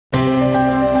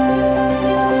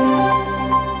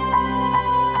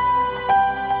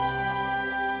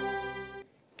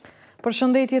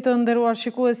Përshëndetje të nderuar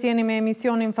shikues, jeni me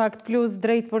emisionin Fakt Plus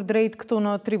drejt për drejt këtu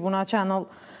në Tribuna Channel.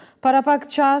 Para pak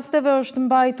çasteve është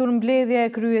mbajtur mbledhja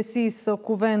e kryesisë së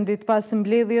kuvendit. Pas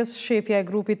mbledhjes, shefja e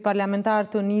grupit parlamentar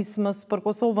të Nismës për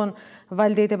Kosovën,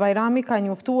 Valdete Bajrami, ka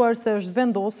njoftuar se është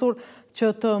vendosur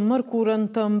që të mërkurën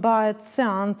të mbahet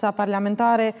seanca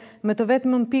parlamentare me të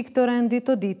vetëm pikë të rendit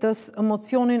të ditës,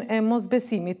 mocionin e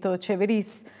mosbesimit të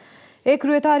qeverisë. E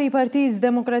kryetari i Partisë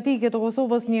Demokratike të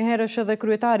Kosovës, njëherësh edhe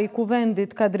kryetari i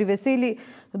kuvendit Kadri Veseli,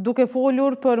 duke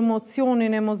folur për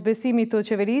mocionin e mosbesimit të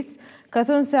qeverisë, ka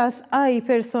thënë se as ai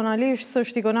personalisht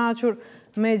s'është i kënaqur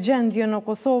me gjendjen në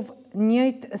Kosovë,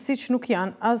 njëjtë siç nuk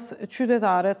janë as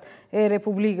qytetarët e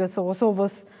Republikës së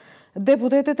Kosovës.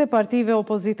 Deputetet e partive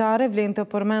opozitare vlen të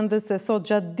përmendet se sot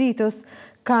gjatë ditës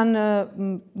kanë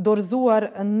dorëzuar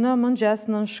në mëngjes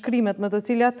në nënshkrimet me të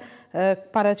cilat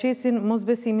paraqesin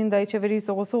mosbesimin ndaj qeverisë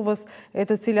së Kosovës, e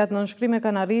të cilat në nënshkrime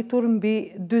kanë arritur mbi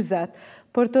 40.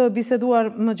 Për të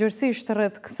biseduar më gjërësisht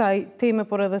rreth kësaj teme,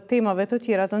 por edhe temave të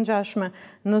tjera të ngjashme,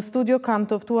 në studio kam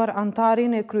të ftuar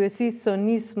anëtarin e kryesisë së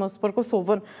Nismës për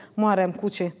Kosovën, Muharrem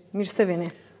Kuçi. Mirë se vini.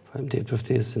 Faleminderit për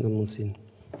ftesën dhe mundësinë.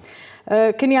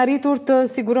 Keni arritur të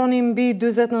siguroni mbi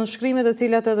 40 nënshkrime, të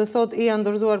cilat edhe sot i janë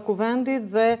dorëzuar kuvendit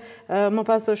dhe më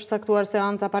pas është caktuar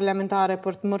seanca parlamentare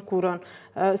për të mërkurën.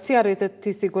 Si arritet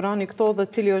të siguroni këto dhe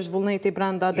cili është vullneti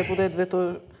brenda deputetëve të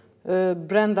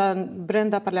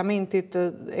brenda parlamentit,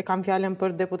 e kam fjalën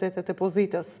për deputetet e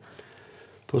pozitës?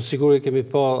 Po sigurisht kemi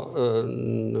pa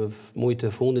në muajt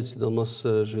e fundit, sidomos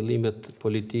zhvillimet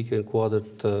politike në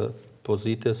kuadër të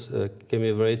pozitës, kemi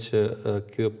vërejt që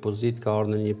kjo pozit ka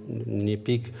ardhur në një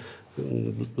pikë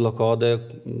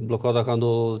blokada ka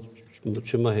ndodhur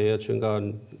që më herët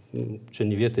që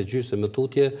një vjet e gjysmë më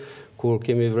tutje, kur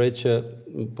kemi vërejt që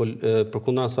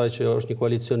përkundër asaj që është një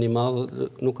koalicion i madh,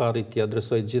 nuk ka arrit të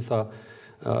adresojë gjitha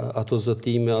ato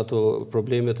zotime, ato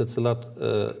probleme të cilat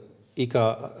i ka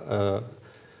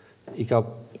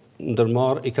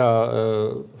ndërmarrë, i ka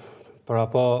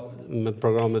parapa me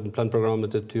plan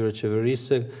programet e tyre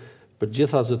qeverisë, për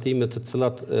gjitha zotimet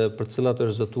për cilat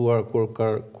është zotuar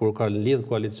kur ka lidh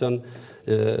koalicion,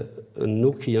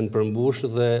 nuk janë përmbush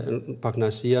dhe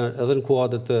pakënaqësia edhe në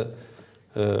kuadër të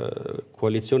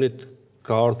koalicionit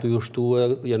ka ardhur të ushtuar,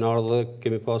 janë ardhur,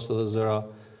 kemi pasur edhe zëra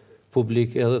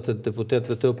publik edhe të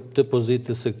deputetëve të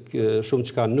pozitës, se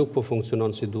shumë çka nuk po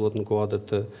funksionon si duhet në kuadër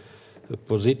të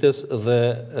pozitës dhe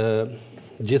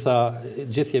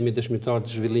gjithë jemi dëshmitar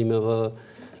të zhvillimeve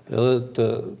edhe të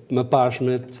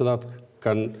mëparshme të cilat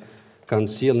kanë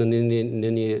sjellë në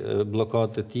një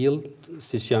blokadë të tillë,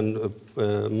 siç janë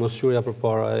mosqyrja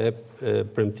përpara e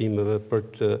premtimeve për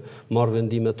të marrë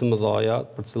vendime të mëdha,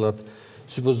 për të cilat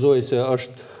supozoj se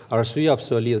është arsyeja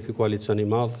pse u lidh ky koalicion i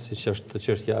madh, siç është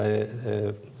çështja e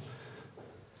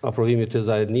aprovimit të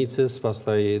zajednicës,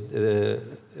 pastaj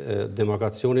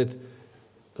demarkacionit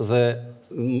dhe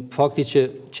fakti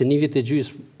që një vit e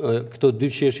gjysmë këto dy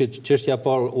çështja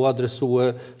parë u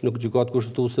adresua në gjykatë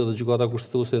kushtetuese dhe gjykata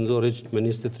kushtetuese nxorri me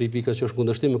 23 pika që është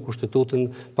kundërshtim me kushtetutën,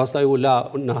 pastaj u la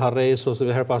në harres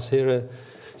ose her pas here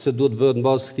se duhet bëhet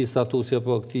mbas këtij statusi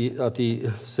apo atij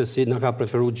se si na ka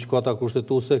preferuar gjykata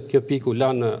kushtetuese, kjo pikë u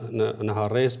la në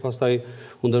harres, pastaj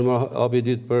u ndërmor hapi i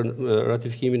dytë për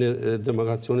ratifikimin e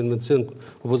demarkacionit me të cilën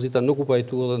opozita nuk u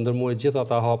pajtua dhe ndërmori gjithë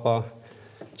ata hapa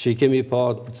që i kemi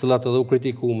pa, për cilat edhe u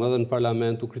kritikuam edhe në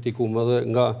parlament, u kritikuam edhe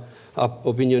nga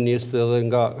opinionistë edhe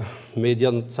nga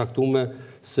media të caktuar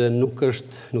se nuk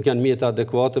janë mjete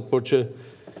adekuate, por që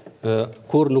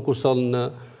kur nuk u soll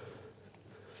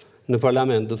në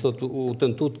parlament. Do thotë u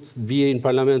tentu të bie në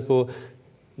parlament, po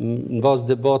në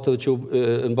bazë debateve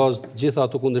në bazë gjitha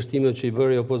ato kundërshtimeve që i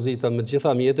bëri opozita me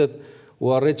gjitha mjetet,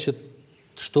 u arrit që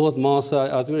të shtohet masa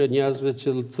atyre njerëzve që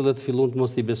cilët fillon të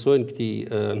mos i besojnë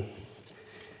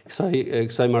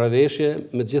kësaj marrëveshje,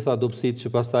 me gjitha dobësitë që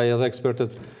pastaj edhe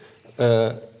ekspertët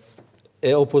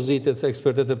e opozitës,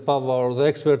 ekspertët e pavarur dhe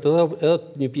ekspertët edhe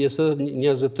një pjesë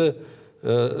njerëzve të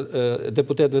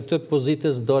deputetëve të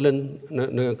pozitës dolen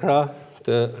në krah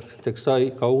të kësaj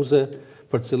kauze,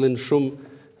 për cilin shumë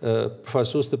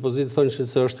përfaqësues të pozitës thonë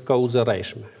se është kauze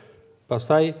rrejshme.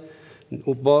 Pastaj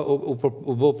u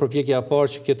bë përpjekja e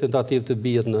parë që kjo tentativë të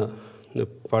bihet në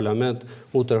parlament,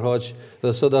 u tërhoq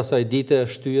dhe sot asaj dite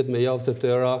shtyhet me javë të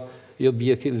tëra, jo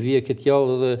vije këtë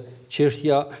javë dhe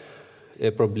çështja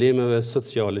e problemeve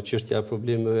sociale, çështja e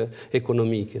problemeve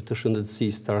ekonomike, të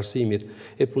shëndetësisë, të arsimit,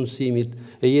 e punësimit,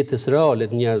 e jetës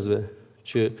reale të njerëzve,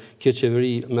 që kjo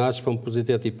qeveri me aq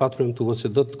pompozitet i papremtuar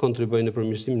se do të kontribuojë në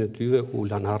përmirësimin e tyre, u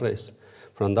lan harres.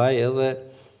 Prandaj edhe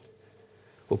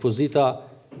opozita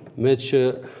me që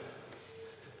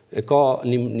ka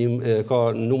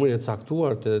numrin e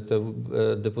caktuar të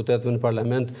deputetëve në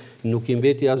parlament, nuk I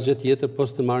mbeti asgjë tjetër pas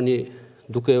të marrë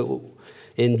duke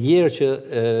e ndjerë që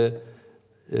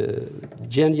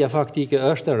gjendja faktike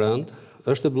është e rëndë,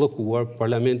 është e bllokuar,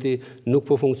 parlamenti nuk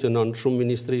po funksionon, shumë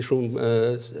ministri, shumë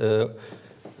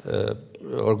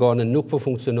organe nuk po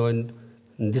funksionojnë,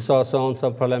 në disa seanca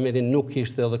parlamenti nuk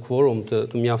kishte edhe kvorum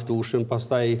të mjaftueshëm,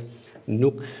 pastaj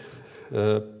nuk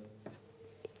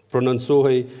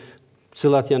prononcohej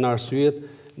cilat janë arsyet,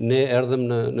 ne erdhëm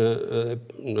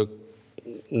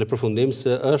në përfundim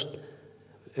se është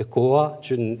e koha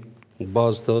që në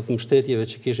bazë të mbështetjeve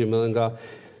që kishim edhe nga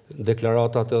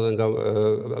deklaratat edhe nga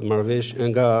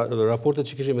nga raportet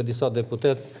që kishim me disa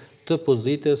deputet të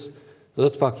pozitës dhe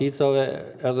të pakicave,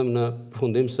 erdhëm në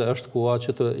përfundim se është koha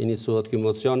që të iniciuohet ky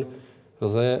mocion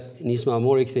dhe Nisma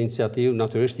mori këtë iniciativë,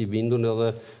 natyrisht I bindun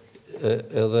edhe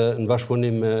në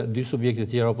bashkëpunim me dy subjekte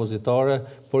tjera opozitare,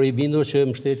 por I bindur që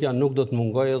mbështetja nuk do të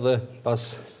mungojë edhe pas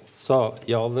sa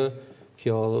jave,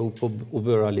 kjo u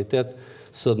bë realitet,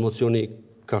 sot mocioni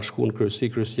ka shku në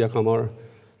kryesi, kryesia ka marrë,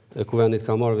 kuvendit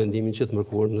ka marrë vendimin që të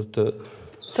mërkurën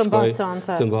të mbahet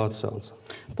seanca.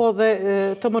 Po dhe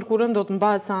të mërkurën do të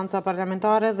mbahet seanca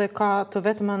parlamentare dhe ka të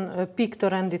vetëmën pikë të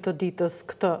rendit të ditës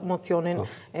këtë mocionin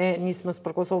e Nismës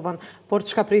për Kosovën. Por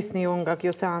çka prisni ju nga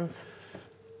kjo seancë?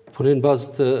 Po në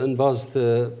bazë të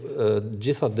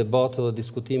gjitha debatet dhe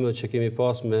diskutime që kemi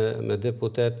pas me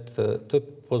deputet të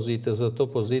pozitës dhe të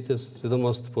opozitës,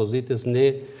 sidomos të pozitës,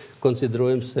 ne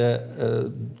konsiderojmë se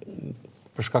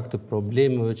për shkak të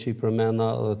problemeve që I përmenda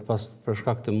dhe për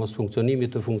shkak të mos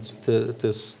funksionimit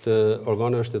të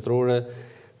organeve shtetërore,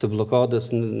 të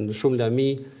blokadës në shumë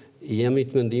lami, jemi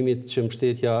të mendimit që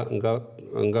mbështetja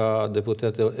nga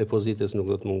deputetet e pozitës nuk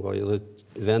do të mungojë dhe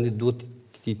vendi duhet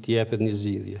të jepet një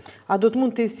zgjidhje. A do të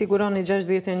mund të siguroni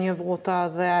 61 vota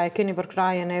dhe a e keni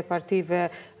përkrajen e partive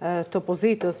të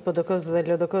opozitës, PDK-s dhe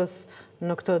LDK-s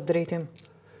në këtë drejtim?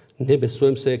 Ne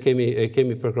besojmë se e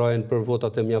kemi përkrajen për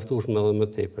votat e mjaftueshme edhe më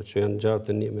tepër, që janë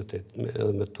 61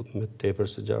 edhe më tepër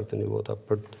se 61 vota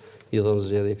për I dhënë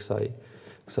zgjedhje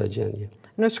kësaj gjendje.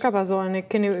 Në çka bazoheni?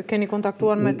 Keni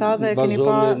kontaktuar me ta dhe keni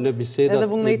parë edhe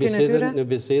vullnetin e tyre? Në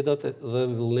bisedat dhe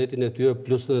vullnetin e tyre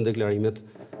plus në deklarimet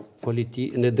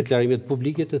në deklarimet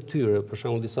publike të tyre. Për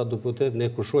shembull, disa deputet,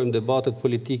 ne kur shohim debatet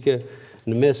politike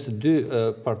në mes të dy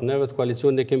partnerëve të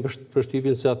koalicionit, ne kemi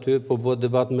përshtypjen se aty po bëhet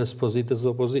debat mes pozitës dhe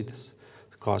opozitës.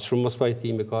 Ka shumë mos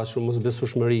pajtime, ka shumë mos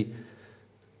besueshmëri,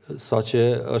 saqë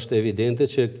është evidente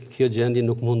që kjo gjendje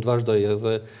nuk mund të vazhdojë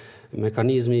dhe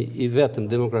mekanizmi I vetëm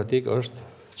demokratik është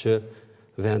që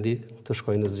vendi të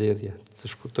shkojë në zgjedhje,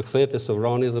 të kthehet e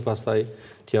sovrani dhe pastaj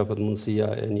të japet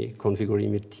mundësia e një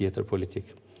konfigurimi tjetër politik.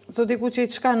 Zoti Kuçi,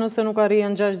 çka nëse nuk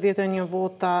arrihen 61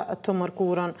 vota të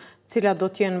mërkurën, cilat do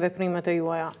të jenë veprimet e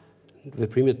juaja?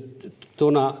 Veprimet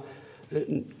tona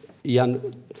janë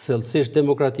thellësisht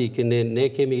demokratike. Ne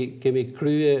kemi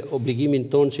krye obligimin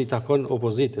ton që I takon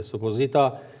opozitës.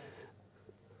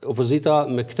 Opozita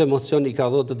me këtë mocion I ka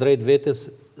dhënë të drejtë vetes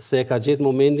se e ka gjetë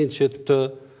momentin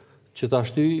që ta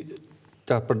shtyj,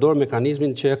 ta përdor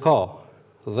mekanizmin që e ka.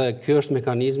 Dhe kjo është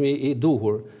mekanizmi I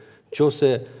duhur.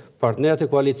 Nëse partnerët e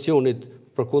koalicionit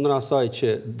përkundër asaj që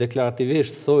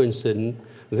deklarativisht thojnë se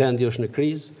vendi është në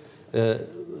krizë,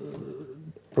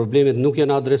 problemet nuk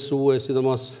janë adresuar,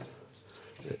 sidomos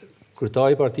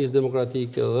kryetari I Partisë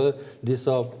Demokratike dhe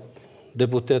disa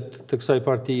deputet të kësaj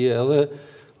partie, edhe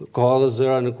ka edhe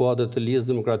zëra në kuadër të Lidhjes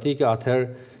Demokratike,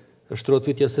 atëherë shtrohet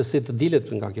pyetja se si të dilet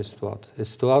nga kjo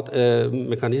situatë.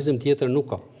 Mekanizëm tjetër nuk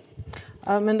ka.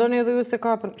 Mendoni edhe ju se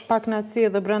ka pak kënaqësi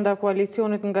edhe brenda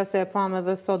koalicionit, nga se e pam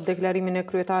edhe sot deklarimin e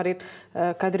kryetarit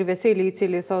Kadri Veseli, I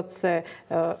cili thotë se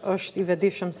është I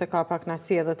vetëdijshëm se ka pak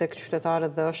kënaqësi edhe tek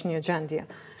qytetarët dhe është një gjendje.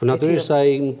 Po natyrisht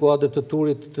ai në kuadër të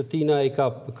turit të tina ai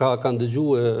ka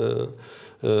ndëgjuar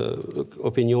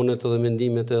opinionet edhe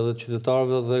mendimet edhe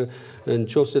qytetarëve dhe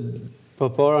nëse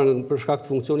përpara për shkak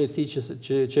të funksionit të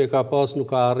tij që e ka pas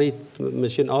nuk ka arrit me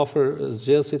qenë afër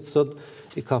zgjedhësit, sot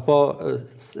I ka pa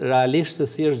realisht se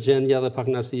si është gjendja dhe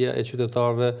pakënaqësia e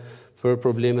qytetarëve për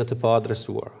probleme të pa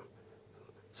adresuara.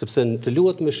 Sepse të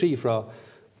luhet me shifra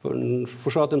në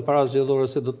fushatën parazgjedhore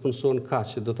se do të punëson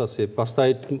kaq, do ta si.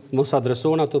 Pastaj mos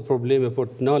adreson ato probleme, por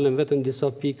të nalen vetëm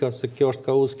disa pika se kjo është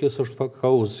kauz, kjo është pa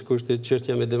kauz, kur është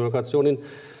çështja me demarkacionin,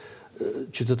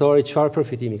 qytetari çfarë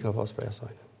përfitimi ka pas prej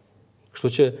asaj.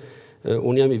 Kështu që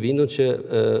unë jam I bindur që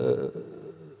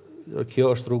kjo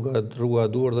është rruga e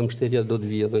duhur dhe mbështetja do të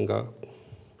vijë edhe nga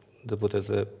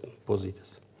deputetët e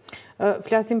pozitës.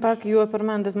 Flasim pak, ju e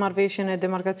përmendet marrëveshjen e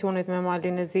demarkacionit me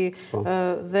Malin e Zi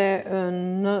dhe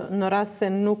në rast se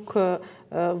nuk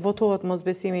votohet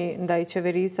mosbesimi ndaj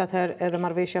qeverisë, atëherë edhe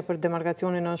marrëveshja për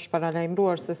demarkacionin është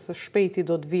paralajmëruar se së shpejti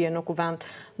do të vijë në kuvend.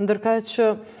 Ndërkaq që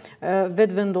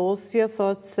vetëvendosje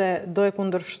thotë se do e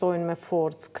kundërshtojnë me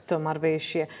forcë këtë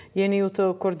marrëveshje. Jeni ju të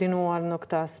koordinuar në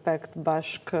këtë aspekt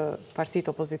bashkë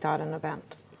partitë opozitare në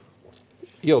vend?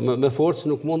 Jo, me forcë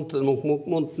nuk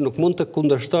mund të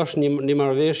kundërshtosh një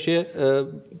marrëveshje,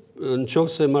 në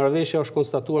qoftë se marrëveshja është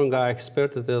konstatuar nga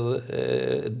ekspertët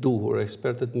edhe duhur,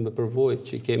 ekspertët me përvojë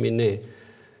që kemi ne,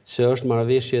 që është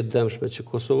marrëveshje e dëmshme, që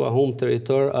Kosova humb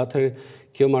territor, atëherë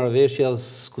kjo marrëveshje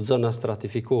s'guxon as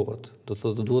ratifikohet. Do të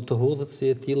thotë duhet të hodhet si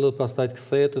e tillë, pastaj të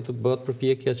kthehet të bëhet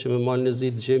përpjekja që me Malin e Zi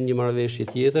të gjejmë një marrëveshje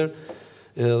tjetër,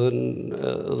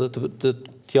 edhe të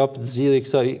japë të zgjidhje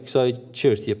kësaj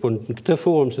çështje. Por në këtë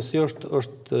formë se si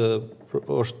është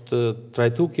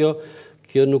trajtu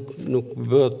kjo nuk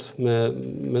bëhet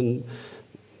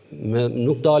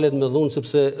nuk dalet me dhunë,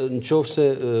 sepse në qoftë se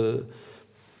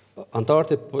anëtarët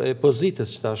e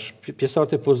pozitës,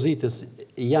 pjesëtarët e pozitës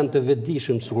janë të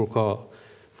vetëdijshëm sikur ka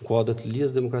në kuadër të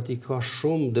Lidhjes Demokratike ka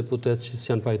shumë deputet që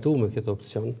s'janë pajtuar me këtë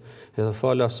opcion, edhe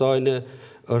fal asajne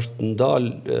është ndalë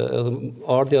edhe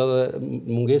ardhja dhe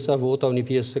mungesa vota një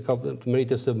pjesë se ka të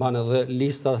meritë se ban edhe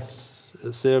lista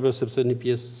serbe, sepse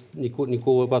një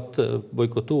kohë pa të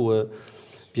bojkotuar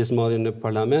pjesëmarrjen në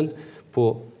parlament, po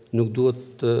nuk duhet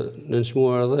të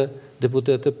nënçmuar edhe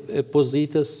deputetët e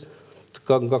pozitës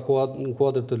nga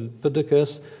kuadër të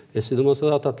PDK-s, e sidomos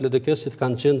edhe ata të LDK-s që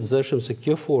kanë qenë të zëshëm se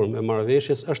kjo formë e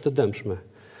marrëveshjes është e dëmshme.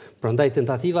 Prandaj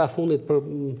tentativa e fundit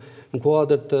në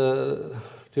kuadër të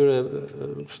këtyre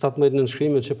 17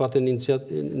 nënshkrimet që patën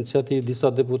iniciativë disa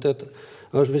deputet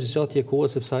është veç gjatje kohë,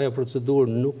 sepse ajo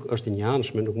procedurë nuk është e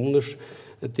njanshme, nuk mundesh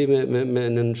ti me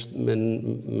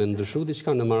ndryshu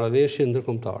diçka në marrëveshje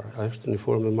ndërkombëtare. Ajo është një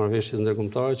formë e marrëveshjes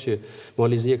ndërkombëtare që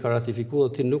Mali Zi e ka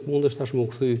ratifikuar, ti nuk mundesh tash më u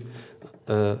kthy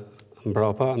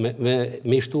mbrapa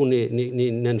me shtu një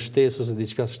nënshtesë ose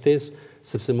diçka shtesë,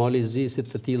 sepse Mali Zi si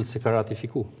të tillë se ka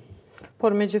ratifikuar.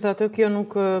 Por megjithatë kjo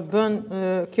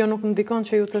nuk ndikon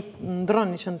që ju të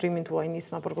ndroni qëndrimin tuaj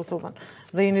Nisma për Kosovën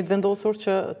dhe jeni të vendosur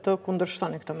që të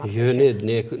kundërshtoni këtë marrëveshje.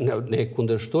 Jo, ne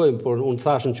kundërshtojmë, por unë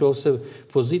thash nëse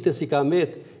pozitës i ka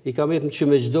met që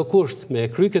me çdo kusht me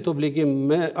kry këtë obligim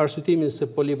me arsyetimin se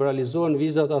po liberalizohen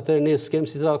vizat, atëherë ne s'kem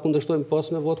si ta kundërshtojmë pas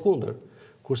me vot kundër.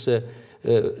 Kurse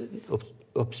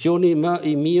opcioni më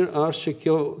i mirë është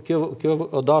që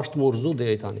kjo dashtë murzu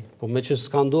deri tani. Po me që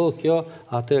s'ka ndodhur kjo,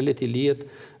 atëherë le t'i lihet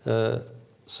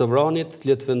sovranit,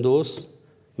 le të vendos,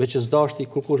 me që s'dashti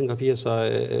kërkush nga pjesa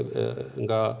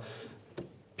nga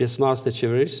pjesëmarrësit e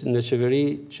qeverisë, në qeveri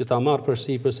që ta marrë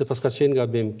përsipër se pas ka qenë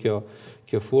gabim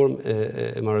kjo formë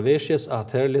e marrëveshjes,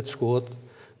 atëherë le të shkohet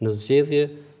në zgjedhje,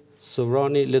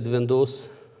 sovrani le të vendos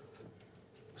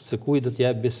se kujt do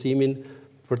t'jap besimin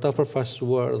për ta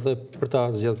përfaqësuar dhe për ta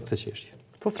zgjedhur këtë çështje.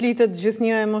 Po flitet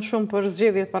gjithnjë e më shumë për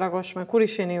zgjedhjet parakohshme. Kur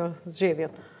isheni ju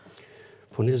zgjedhjet?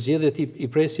 Po në zgjedhjet i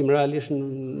presim realisht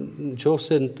në qoftë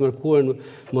se të mërkuar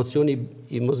mocioni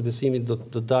i mosbesimit do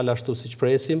të dalë ashtu siç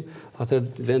presim, atëherë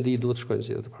vendi i duhet të shkojë në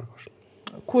zgjedhjet e parakohshme.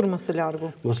 Kur më së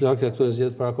largu? Më së largu këto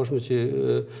zgjedhjet e parakohshme që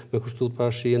me kushtuar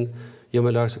parashihen jo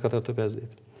më larg se 4-5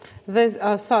 ditë. Dhe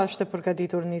sa është e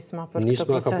përgatitur Nisma për këtë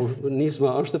proces?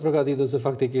 Nisma është e përgatitur se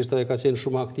faktikisht ajo ka qenë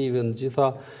shumë aktive në gjitha,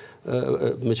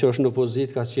 me që është në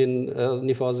opozit, ka qenë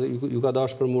një fazë, ju ka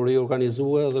dashur për mu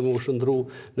reorganizue dhe mu shëndru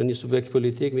në një subjekt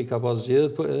politik, mi ka pas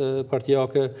zgjedhjet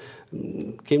partijake,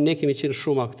 ne kemi qenë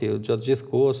shumë aktiv gjatë gjithë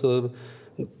kohës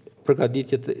dhe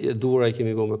përgatitjet e duhura i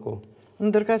kemi bërë me kohë.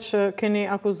 Ndërkaq që keni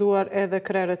akuzuar edhe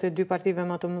krerët e dy partive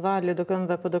më të mëdha, LDK-n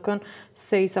dhe PDK-n,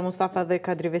 se Isa Mustafa dhe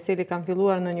Kadri Veseli kanë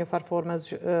filluar në një farforme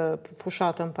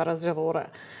fushatën parazgjedhore.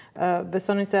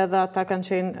 Besoni se edhe ata kanë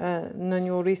qenë në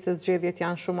një uri se zgjedhjet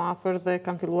janë shumë afër dhe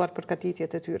kanë filluar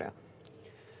përgatitjet e tyre?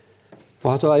 Po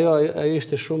ajo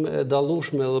ishte shumë e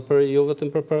dallueshme edhe jo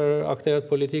vetëm për aktorët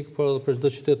politikë, por edhe për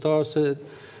çdo qytetar, se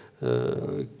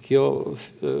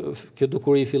kjo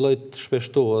dukuri filloi të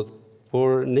shpeshtohet.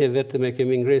 Por ne vetëm e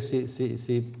kemi ngresë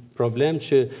si problem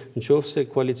që në qoftë se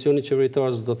koalicioni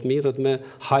qeveritar s'do të mirret me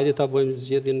hajde ta bëjmë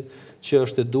zgjedhjen që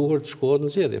është e duhur të shkohet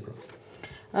në zgjedhje.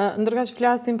 Ndërkaq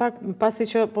flasim pak, pasi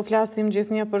që po flasim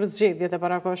gjithnjë për zgjedhjet e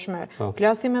parakohshme,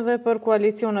 flasim edhe për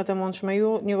koalicionet e mundshme.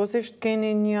 Ju njëkohësisht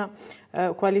keni një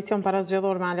koalicion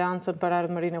parazgjedhor me Aleancën për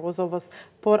Ardhmërinë e Kosovës,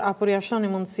 por a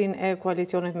përjashtoni mundësinë e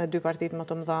koalicionit me dy partitë më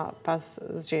të mëdha pas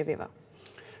zgjedhjeve?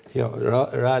 Jo,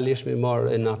 realisht mi marë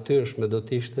e natyrshme do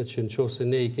t'ishte që në qoftë se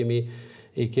ne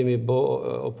i kemi bë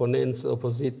oponentës,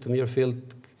 opozit të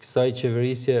mirëfillt kësaj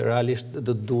qeverisje realisht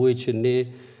do të duhet që ne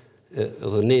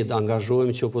të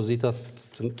angazhohemi që opozita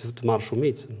të marrë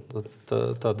shumicën,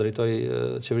 të drejtoj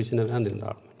qeverisinë e vendit në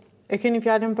ardhmë. E keni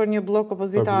fjalën për një blok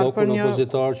opozitar? Për blokun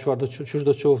opozitar, çfarë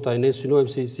do qoftë, ne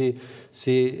synojmë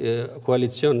si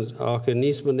koalicion, a ke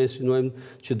Nismën, ne synojmë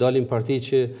që dalim parti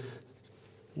që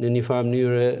në një farë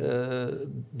mënyrë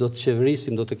do të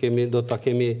qeverisim, do ta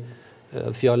kemi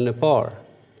fjalën e parë.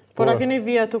 Por a keni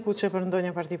vija të kuqe për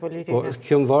ndonjë parti politike?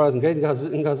 Kjo më varet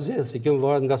nga zgjedhësi, kjo më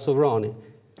varet nga sovrani.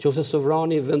 Qofse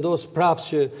sovrani vendos prapë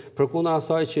që përkundër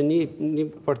asaj që një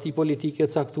parti politike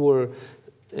caktuar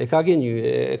e ka gënjy,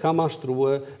 e ka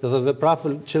mashtruar dhe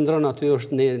prapë qëndron aty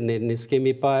është ne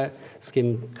s'kemi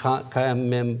ka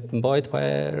me mbajt pa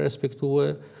e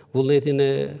respektuar vullnetin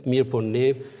e mirë, po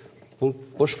ne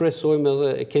po shpresojmë edhe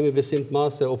e kemi besim të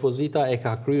madh se opozita e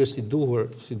ka kryer si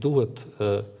duhet,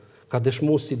 ka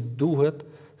dëshmuar si duhet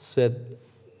se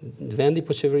vendi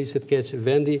po qeveriset keq,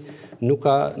 vendi nuk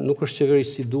është qeveris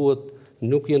si duhet,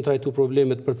 nuk janë trajtuar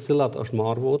problemet për të cilat është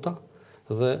marrë vota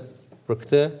dhe për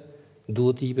këtë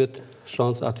duhet i jepet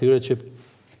shans atyre që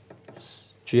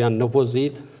janë në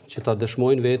opozitë, që ta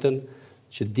dëshmojnë veten,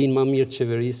 që dinë më mirë të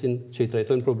qeverisin, që i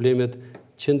trajtojnë problemet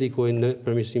që ndikojnë në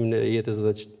përmirësimin e jetës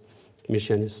dhe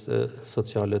mirëqenies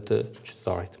sociale të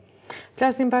qytetarit.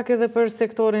 Flasim pak edhe për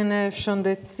sektorin e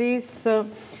shëndetësisë.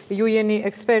 Ju jeni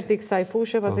eksperti kësaj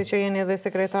fushë, pasi që jeni edhe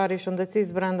sekretari i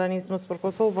shëndetësisë brenda Nismës për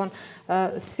Kosovën.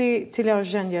 Cila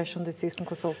është gjendja e shëndetësisë në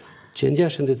Kosovë? Gjendja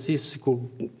e shëndetësisë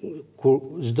kur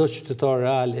çdo qytetar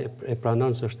real e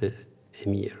pranon se është e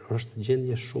mirë, është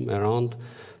gjendje shumë e rëndë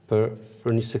për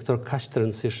një sektor kaq të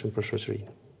rëndësishëm për shoqërinë.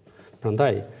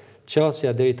 Prandaj,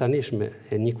 qasja deri tanishme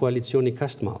e një koalicioni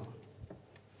kaq të madh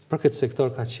për këtë sektor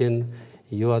ka qenë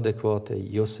jo adekuate,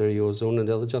 jo serioze. Unë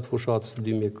edhe gjatë fushatës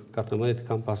 2014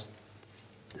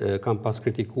 kam pas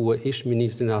kritikuar ish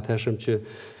ministrin e atëhershëm që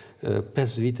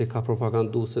 5 vite ka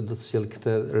propaganduar se do të sjell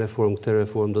këtë reform,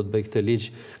 do të bëj këtë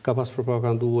ligj, ka pas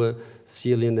propaganduar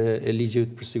sjelljen e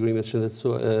ligjit për sigurimet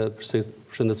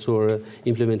shëndetësore,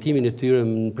 implementimin e tyre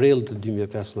në prill të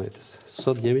 2015.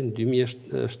 Sot jemi në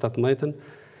 2017,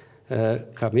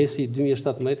 ka mesi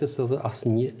 2017 edhe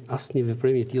asnjë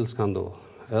veprim i tillë s'ka ndodhur.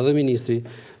 Edhe ministri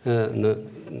në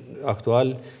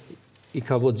aktual i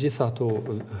ka bërë gjitha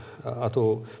ato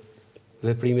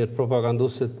veprimet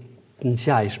propaganduese të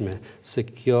ngjajshme, se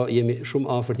kjo jemi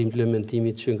shumë afër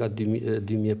implementimit që nga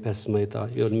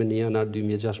 2015, jo në janar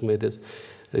 2016,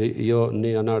 jo në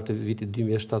janar të vitit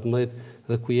 2017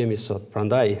 dhe ku jemi sot.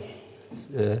 Prandaj,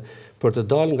 për të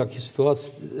dalë nga kjo situatë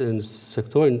në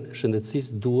sektorin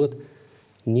shëndetësisë duhet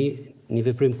një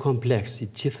veprim kompleks i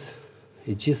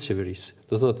gjithë qeverisë.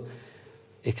 Do thotë,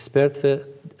 ekspertëve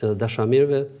dhe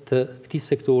dashamirëve të këtij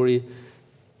sektori,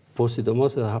 po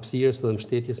sidomos edhe hapësirës dhe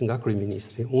mbështetjes nga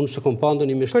kryeministri. Unë s'kam pa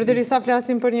ndonjë mbështetje. Përderisa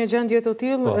flasim për një gjendje të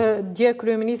tillë, dje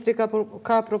kryeministri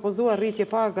ka propozuar rritje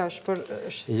pagash për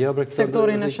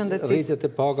sektorin e shëndetësisë. Rritjet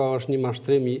e pagave është një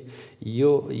mashtrim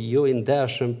jo i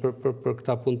ndershëm për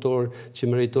këta punëtorë që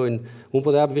meritojnë. Unë po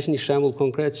të jap vetëm një shembull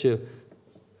konkret që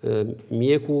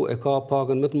mjeku e ka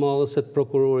pagën më të madhe se të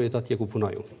prokurorit atje ku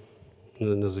punoj unë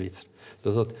në Zvicër. Do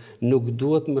thotë, nuk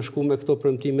duhet më shku me këto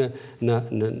premtime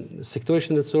në sektorin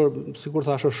shëndetësor, sikur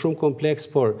thash, është shumë kompleks,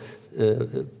 por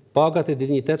pagat e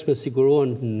dinjitetshme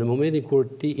sigurohen në momentin kur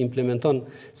ti implementon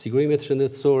sigurimet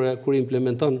shëndetësore, kur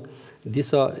implementon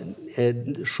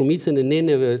shumicën e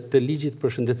neneve të ligjit për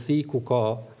shëndetësi, ku ka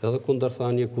edhe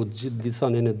kundërthënie, ku disa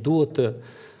nene duhet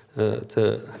të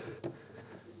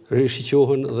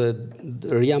rishiqohen dhe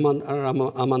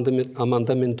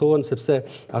amandamentohen, sepse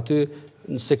aty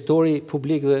në sektori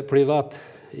publik dhe privat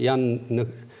janë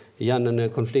në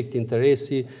konflikt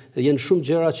interesi, janë shumë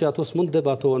gjëra që ato s'mund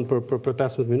debatohen për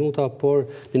 15 minuta, por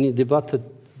në një debat të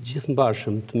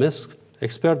gjithëmbarshëm të mes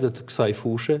ekspertëve të kësaj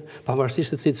fushë,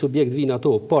 pavarësisht se cilë subjekt vinë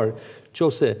ato, por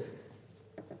nëse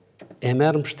e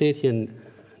merr mbështetjen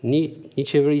një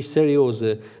qeveri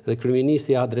serioze dhe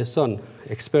kryeministri adreson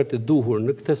ekspertë duhur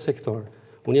në këtë sektor,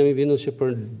 unë jam i bindur që për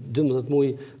 12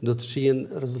 muaj do të shihen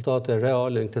rezultate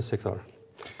reale në këtë sektor.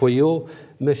 Po jo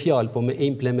me fjalë, po me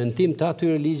implementim të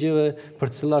atyre ligjeve për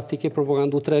të cilat ti ke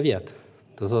propaganduar 3 vjet.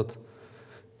 Do thotë,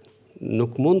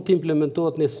 nuk mund të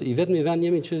implementohet i vetmi vend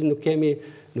jemi që nuk kemi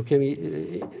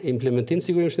implementim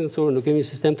sigurisht shëndetësor, nuk kemi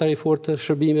sistem tarifor të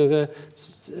shërbimeve,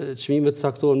 çmimet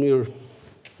caktohen në mënyrë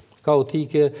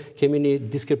kaotike, kemi një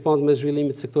diskrepancë mes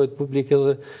zhvillimit të sektorit publik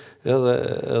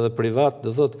edhe privat,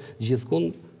 do thotë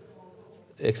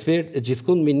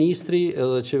gjithkund ministri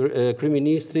edhe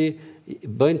kryeministri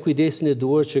bëjnë kujdesin e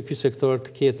duhur që ky sektor të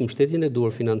ketë mbështetjen e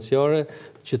duhur financiare,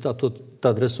 që ato të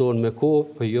adresohen me kohë,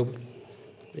 po jo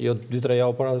jo 2-3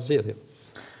 javë para zgjedhjeve.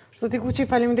 Zoti Kuçi,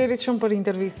 faleminderit shumë për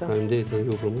intervistën. Faleminderit edhe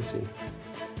ju për mundësinë.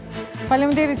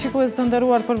 Faleminderit shikues të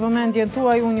nderuar për vëmendjen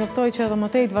tuaj. Unë juftoj që edhe më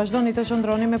tej të vazhdoni të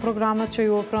qëndroni me programet që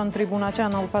ju ofron Tribuna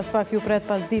Channel. Pas pak ju pret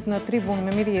pas ditë në Tribunë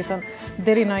me mirëjetën.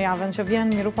 Deri në javën që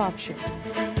vjen,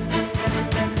 mirupafshim.